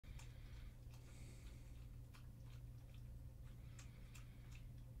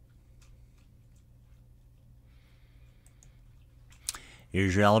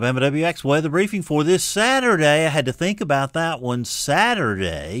Here's your Alabama WX weather briefing for this Saturday. I had to think about that one.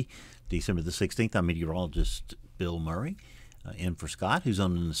 Saturday, December the 16th. I'm meteorologist Bill Murray, in for Scott, who's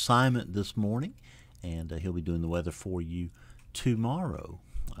on an assignment this morning, and he'll be doing the weather for you tomorrow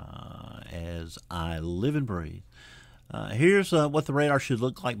as I live and breathe. Here's what the radar should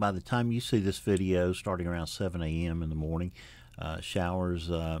look like by the time you see this video, starting around 7 a.m. in the morning. Showers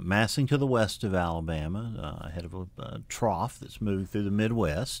massing to the west of Alabama, ahead of a trough that's moving through the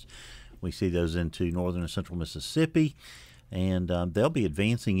Midwest. We see those into northern and central Mississippi, and they'll be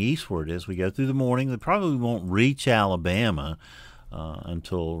advancing eastward as we go through the morning. They probably won't reach Alabama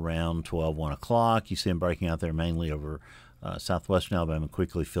until around 1 o'clock. You see them breaking out there mainly over southwestern Alabama,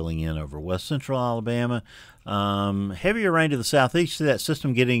 quickly filling in over west central Alabama. Heavier rain to the southeast. See that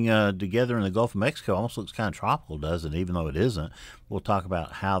system getting together in the Gulf of Mexico. Almost looks kind of tropical, doesn't it? Even though it isn't. We'll talk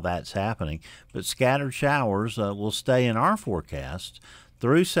about how that's happening. But scattered showers will stay in our forecast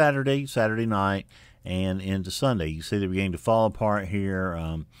through Saturday night, and into Sunday. You see they're beginning to fall apart here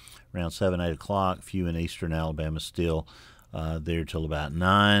around 7, 8 o'clock. Few in eastern Alabama still there till about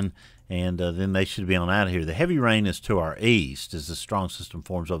 9. And then they should be on out of here. The heavy rain is to our east as the strong system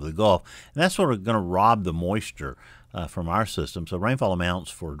forms over the Gulf. And that's sort of going to rob the moisture from our system. So rainfall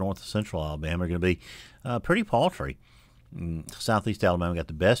amounts for north and central Alabama are going to be pretty paltry. Southeast Alabama got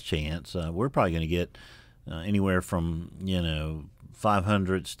the best chance. We're probably going to get anywhere from,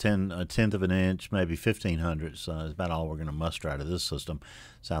 0.05, a tenth of an inch, maybe 0.15 is about all we're going to muster out of this system.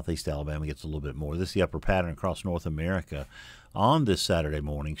 Southeast Alabama gets a little bit more. This is the upper pattern across North America on this Saturday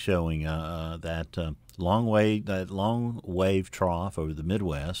morning, showing that long wave trough over the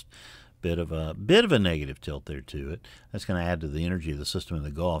Midwest. Bit of a negative tilt there to it. That's going to add to the energy of the system in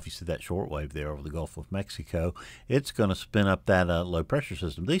the Gulf. You see that short wave there over the Gulf of Mexico. It's going to spin up that low pressure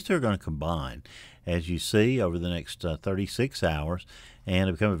system. These two are going to combine, as you see, over the next 36 hours, and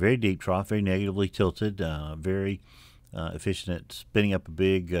become a very deep trough, very negatively tilted, very efficient at spinning up a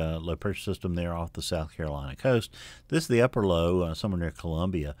big low pressure system there off the South Carolina coast. This is the upper low somewhere near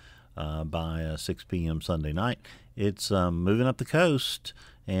Columbia by 6 p.m. Sunday night. It's moving up the coast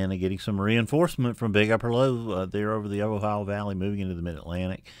and getting some reinforcement from big upper low there over the Ohio Valley, moving into the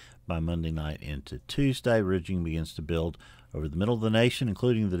mid-Atlantic by Monday night into Tuesday. Ridging begins to build over the middle of the nation,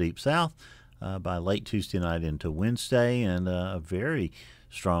 including the deep south, by late Tuesday night into Wednesday, and a very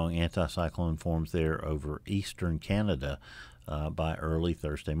strong anticyclone forms there over eastern Canada by early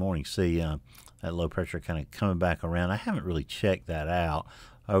Thursday morning. See that low pressure kind of coming back around. I haven't really checked that out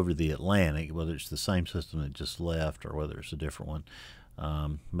over the Atlantic, whether it's the same system that just left or whether it's a different one.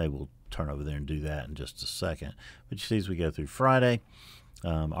 Maybe we'll turn over there and do that in just a second. But you see, as we go through Friday,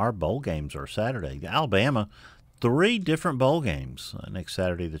 our bowl games are Saturday. Alabama, 3 different bowl games next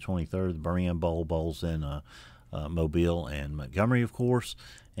Saturday, the 23rd. The Birmingham Bowl, bowls in Mobile and Montgomery, of course,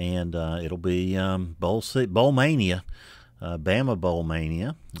 and it'll be Bowl Mania, Bama Bowl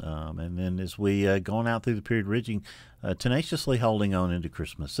Mania, and then as we going out through the period, ridging, tenaciously holding on into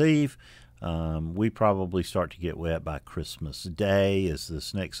Christmas Eve. We probably start to get wet by Christmas Day as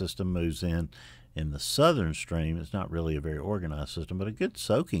this next system moves in the southern stream. It's not really a very organized system, but a good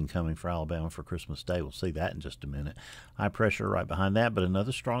soaking coming for Alabama for Christmas Day. We'll see that in just a minute. High pressure right behind that, but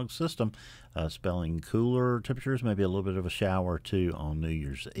another strong system spelling cooler temperatures, maybe a little bit of a shower or two on New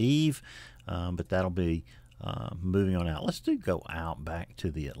Year's Eve, but that'll be moving on out. Let's go out back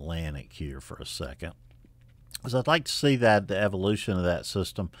to the Atlantic here for a second, because I'd like to see the evolution of that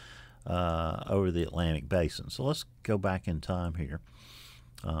system over the Atlantic basin. So let's go back in time here.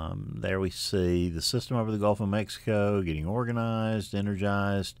 There we see the system over the Gulf of Mexico getting organized,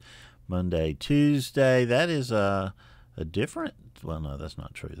 energized Monday, Tuesday. That is a different, well, no, that's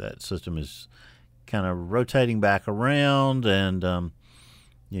not true. That system is kind of rotating back around and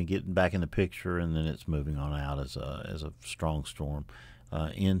getting back in the picture, and then it's moving on out as a strong storm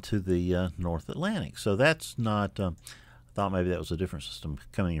into the North Atlantic. So that's not... I thought maybe that was a different system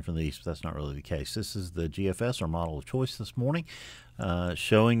coming in from the east, but that's not really the case. This is the GFS, our model of choice this morning,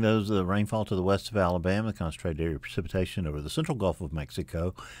 showing the rainfall to the west of Alabama, the concentrated area of precipitation over the central Gulf of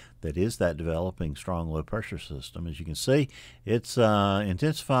Mexico. That is that developing strong low pressure system. As you can see, it's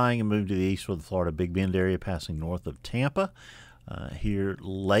intensifying and moving to the east with the Florida Big Bend area passing north of Tampa. Here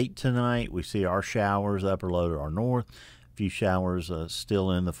late tonight, we see our showers, upper low to our north. Few showers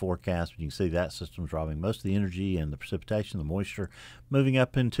still in the forecast, but you can see that system's dropping most of the energy and the precipitation, the moisture, moving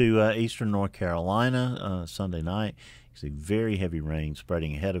up into eastern North Carolina Sunday night. You see very heavy rain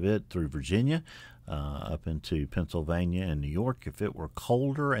spreading ahead of it through Virginia, up into Pennsylvania and New York. If it were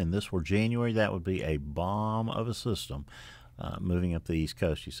colder and this were January, that would be a bomb of a system moving up the East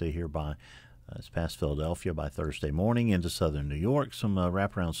Coast. You see here by It's past Philadelphia by Thursday morning into southern New York. Some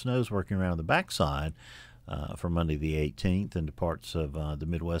wraparound snows working around the backside for Monday the 18th into parts of the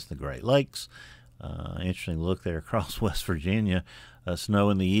Midwest and the Great Lakes. Interesting look there across West Virginia. Snow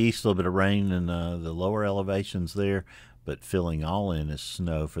in the east, a little bit of rain in the lower elevations there, but filling all in as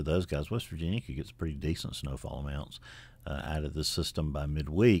snow for those guys. West Virginia could get some pretty decent snowfall amounts out of the system by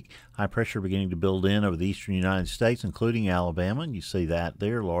midweek. High pressure beginning to build in over the eastern United States, including Alabama, and you see that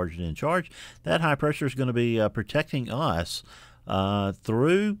there, large and in charge. That high pressure is going to be protecting us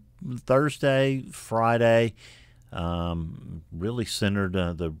through Thursday, Friday. Really centered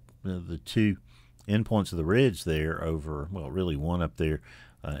the two endpoints of the ridge there over, well, really one up there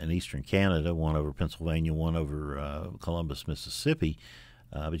in eastern Canada, one over Pennsylvania, one over Columbus, Mississippi.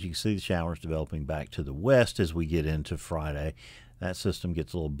 But you can see the showers developing back to the west as we get into Friday. That system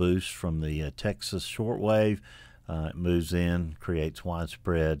gets a little boost from the Texas shortwave. It moves in, creates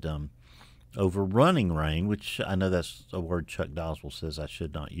widespread overrunning rain, which I know that's a word Chuck Doswell says I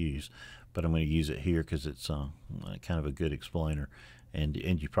should not use, but I'm going to use it here because it's kind of a good explainer, and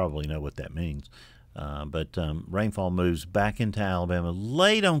you probably know what that means. But rainfall moves back into Alabama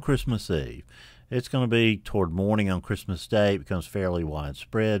late on Christmas Eve. It's going to be toward morning on Christmas Day. It becomes fairly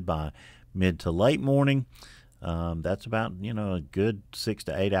widespread by mid to late morning. That's about, a good 6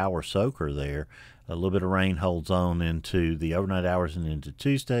 to 8 hour soaker there. A little bit of rain holds on into the overnight hours and into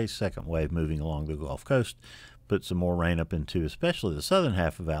Tuesday. Second wave moving along the Gulf Coast. Put some more rain up into especially the southern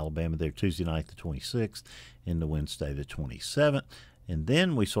half of Alabama there Tuesday night the 26th into Wednesday the 27th. And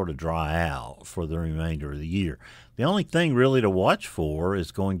then we sort of dry out for the remainder of the year. The only thing really to watch for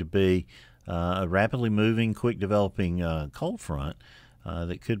is going to be a rapidly moving, quick developing cold front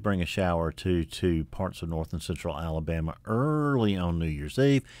that could bring a shower or two to parts of north and central Alabama early on New Year's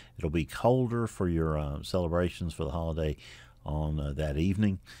Eve. It'll be colder for your celebrations for the holiday on that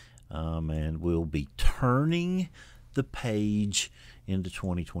evening. And we'll be turning the page into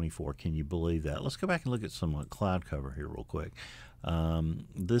 2024. Can you believe that? Let's go back and look at some cloud cover here real quick.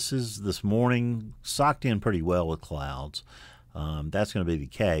 This morning socked in pretty well with clouds. That's going to be the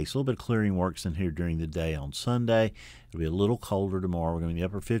case. A little bit of clearing works in here during the day on Sunday. It'll be a little colder tomorrow. We're going to be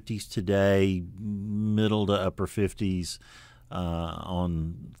in the upper 50s today, middle to upper 50s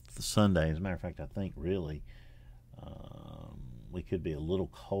on Sunday. As a matter of fact, I think really we could be a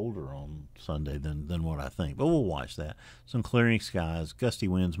little colder on Sunday than what I think. But we'll watch that. Some clearing skies. Gusty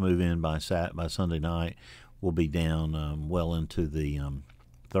winds move in by Sunday night. We'll be down well into the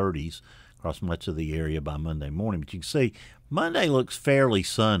 30s across much of the area by Monday morning. But you can see Monday looks fairly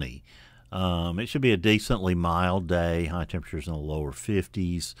sunny. It should be a decently mild day. High temperatures in the lower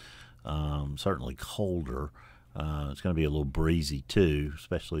 50s. Certainly colder. It's going to be a little breezy too,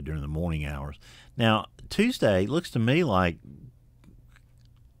 especially during the morning hours. Now, Tuesday looks to me like,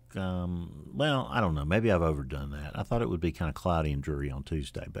 well, I don't know. Maybe I've overdone that. I thought it would be kind of cloudy and dreary on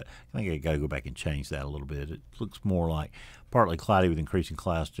Tuesday, but I think I got to go back and change that a little bit. It looks more like partly cloudy with increasing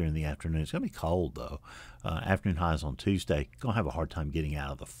clouds during the afternoon. It's going to be cold, though. Afternoon highs on Tuesday. Going to have a hard time getting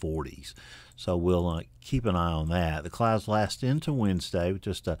out of the 40s. So we'll keep an eye on that. The clouds last into Wednesday with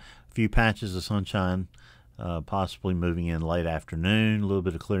just a few patches of sunshine possibly moving in late afternoon. A little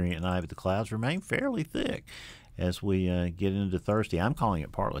bit of clearing at night, but the clouds remain fairly thick as we get into Thursday. I'm calling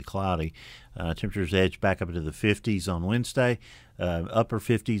it partly cloudy. Temperatures edge back up into the 50s on Wednesday, upper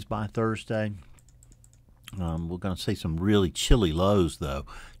 50s by Thursday. We're going to see some really chilly lows, though.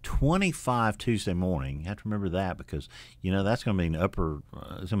 25 Tuesday morning. You have to remember that because, that's going to be it's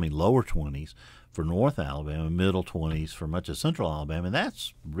going to be lower 20s for North Alabama, middle 20s for much of central Alabama, and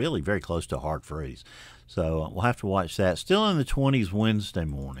that's really very close to a hard freeze. So we'll have to watch that. Still in the 20s Wednesday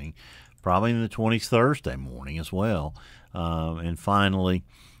morning. Probably in the 20s Thursday morning as well. And finally,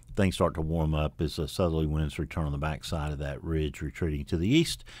 things start to warm up as the southerly winds return on the backside of that ridge, retreating to the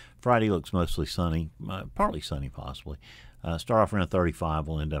east. Friday looks mostly sunny, partly sunny possibly. Start off around 35,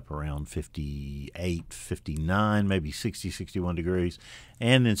 we'll end up around 58, 59, maybe 60, 61 degrees.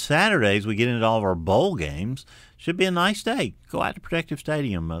 And then Saturdays, we get into all of our bowl games. Should be a nice day. Go out to Protective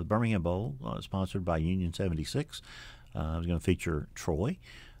Stadium. The Birmingham Bowl, sponsored by Union 76. It's going to feature Troy.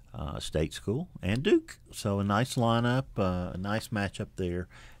 State School, and Duke. So a nice lineup, a nice matchup there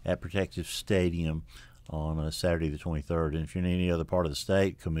at Protective Stadium on Saturday the 23rd. And if you're in any other part of the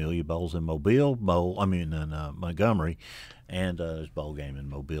state, Camellia Bowl's in Montgomery, and there's a bowl game in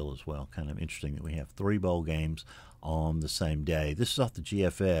Mobile as well. Kind of interesting that we have 3 bowl games on the same day. This is off the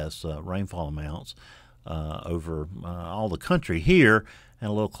GFS rainfall amounts over all the country here, and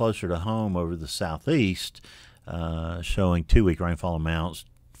a little closer to home over the southeast, showing 2-week rainfall amounts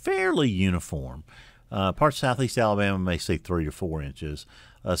fairly uniform. Parts of southeast Alabama may see 3 to 4 inches.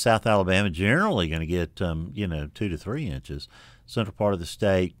 South Alabama generally going to get 2 to 3 inches. Central part of the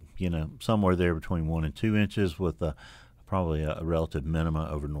state, somewhere there between 1 and 2 inches, with probably a relative minima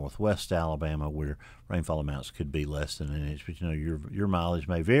over northwest Alabama, where rainfall amounts could be less than an inch. But your mileage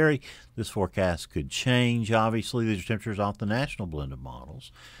may vary. This forecast could change. Obviously, these are temperatures off the national blend of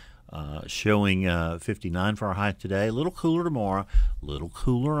models. Showing 59 for our high today. A little cooler tomorrow. A little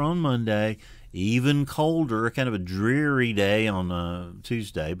cooler on Monday. Even colder, kind of a dreary day on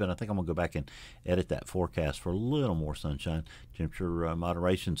Tuesday, but I think I'm going to go back and edit that forecast for a little more sunshine. Temperature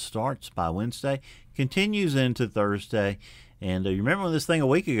moderation starts by Wednesday, continues into Thursday. And you remember when this thing a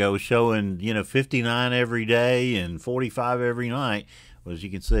week ago was showing, 59 every day and 45 every night? Well, as you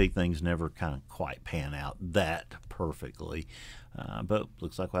can see, things never kind of quite pan out that perfectly. But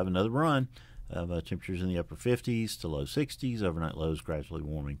looks like we'll have another run of temperatures in the upper 50s to low 60s. Overnight lows gradually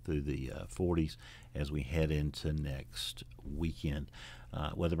warming through the 40s as we head into next weekend.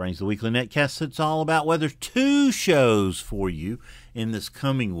 Weather Brains, the weekly netcast. It's all about weather. 2 shows for you in this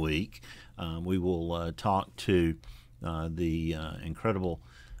coming week. We will talk to the incredible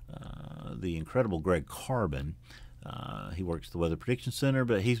Greg Carbon. He works at the Weather Prediction Center,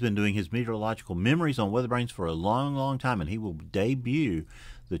 but he's been doing his meteorological memories on Weather Brains for a long, long time, and he will debut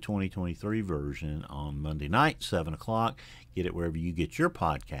the 2023 version on Monday night, 7 o'clock. Get it wherever you get your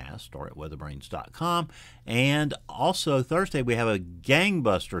podcast or at weatherbrains.com. And also Thursday, we have a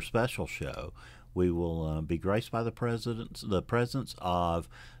gangbuster special show. We will be graced by the presence of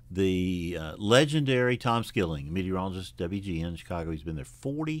the legendary Tom Skilling, meteorologist, WGN in Chicago. He's been there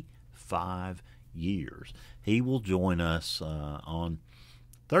 45 years. He will join us on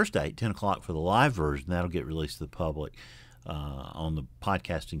Thursday at 10 o'clock for the live version. That'll get released to the public on the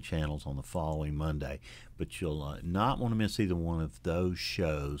podcasting channels on the following Monday. But you'll not want to miss either one of those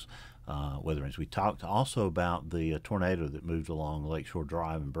shows. Weather Brains. We talked also about the tornado that moved along Lakeshore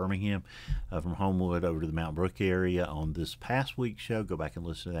Drive in Birmingham from Homewood over to the Mount Brook area on this past week's show. Go back and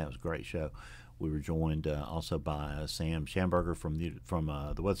listen to that. It was a great show. We were joined also by Sam Schamberger from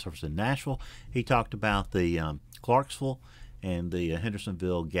the Weather Service in Nashville. He talked about the Clarksville and the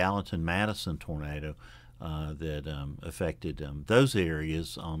Hendersonville, Gallatin, Madison tornado that affected those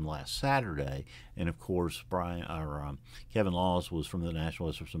areas on last Saturday. And of course, Kevin Laws was from the National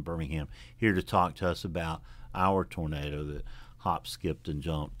Weather Service in Birmingham, here to talk to us about our tornado that hopped, skipped, and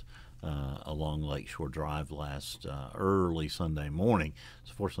jumped along Lakeshore Drive last early Sunday morning.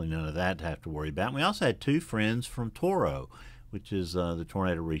 So fortunately, none of that to have to worry about. And we also had 2 friends from Toro, which is the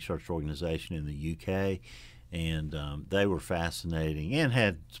tornado research organization in the UK. And they were fascinating and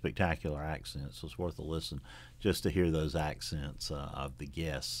had spectacular accents. So it's worth a listen just to hear those accents of the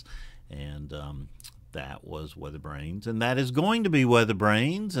guests. And that was Weather Brains. And that is going to be Weather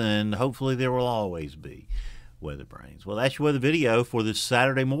Brains. And hopefully there will always be Weather Brains. Well, that's your weather video for this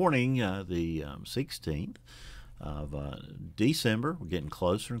Saturday morning, the 16th of December. We're getting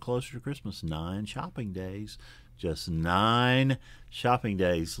closer and closer to Christmas. 9 shopping days. Just 9 shopping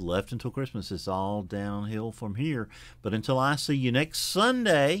days left until Christmas. It's all downhill from here. But until I see you next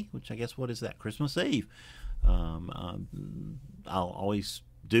Sunday, which I guess, what is that? Christmas Eve. I'll always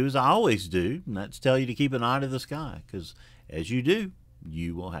do as I always do, and that's tell you to keep an eye to the sky, because as you do,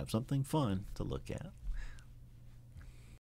 you will have something fun to look at.